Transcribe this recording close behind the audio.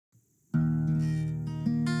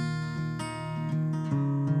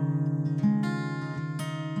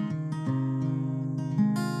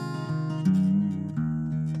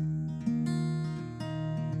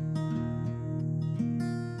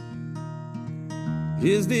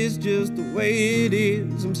Is this just the way it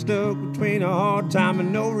is? I'm stuck between a hard time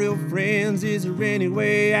and no real friends. Is there any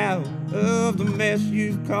way out of the mess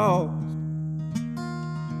you've caused?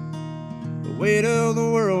 The weight of the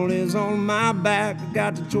world is on my back. I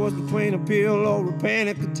got the choice between a pill or a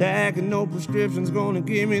panic attack, and no prescription's gonna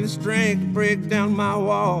give me the strength to break down my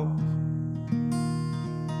walls.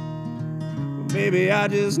 But maybe I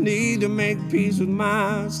just need to make peace with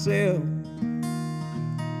myself.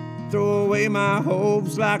 Throw away my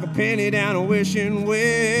hopes like a penny down a wishing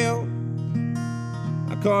well.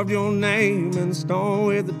 I carved your name in stone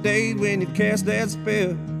with the date when you cast that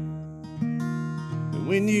spell. And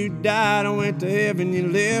when you died, I went to heaven. You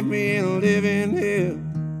left me in a living hell.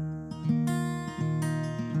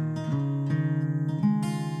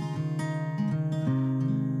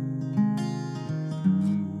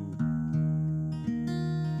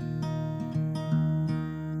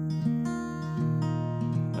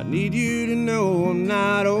 I need you to know I'm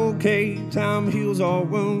not okay. Time heals all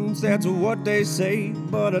wounds, that's what they say.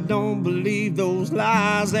 But I don't believe those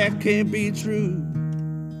lies, that can't be true.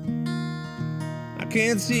 I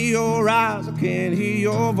can't see your eyes, I can't hear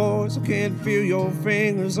your voice, I can't feel your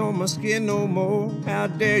fingers on my skin no more. How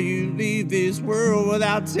dare you leave this world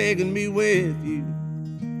without taking me with you?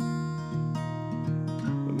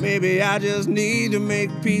 But maybe I just need to make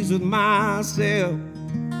peace with myself.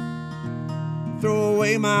 Throw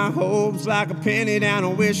away my hopes like a penny down a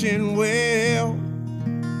wishing well.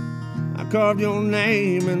 I carved your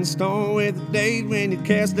name in stone with the date when you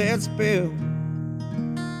cast that spell.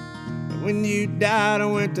 And when you died, I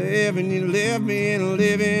went to heaven. You left me in a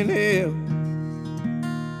living hell.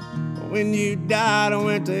 When you died, I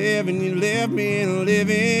went to heaven. You left me in a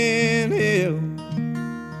living hell.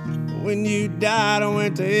 When you died, I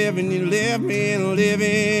went to heaven. You left me in a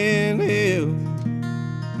living hell.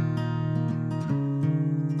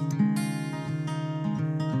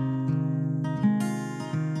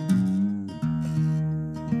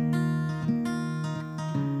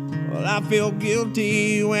 Well, I feel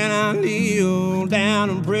guilty when I kneel down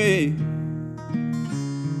and pray,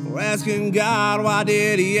 or asking God, why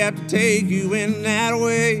did he have to take you in that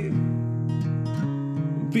way?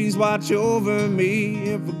 Please watch over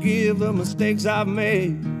me and forgive the mistakes I've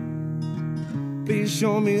made. Please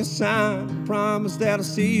show me a sign, promise that I'll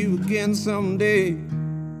see you again someday.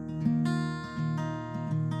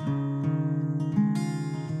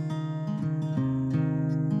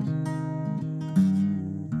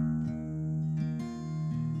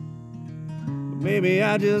 Maybe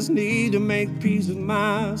I just need to make peace with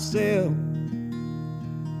myself.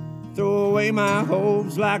 Throw away my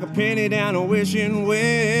hopes like a penny down a wishing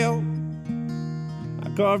well. I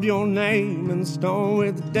carved your name in stone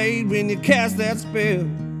with the date when you cast that spell.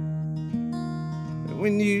 And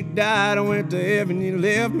when you died, I went to heaven. You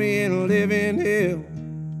left me in a living hell.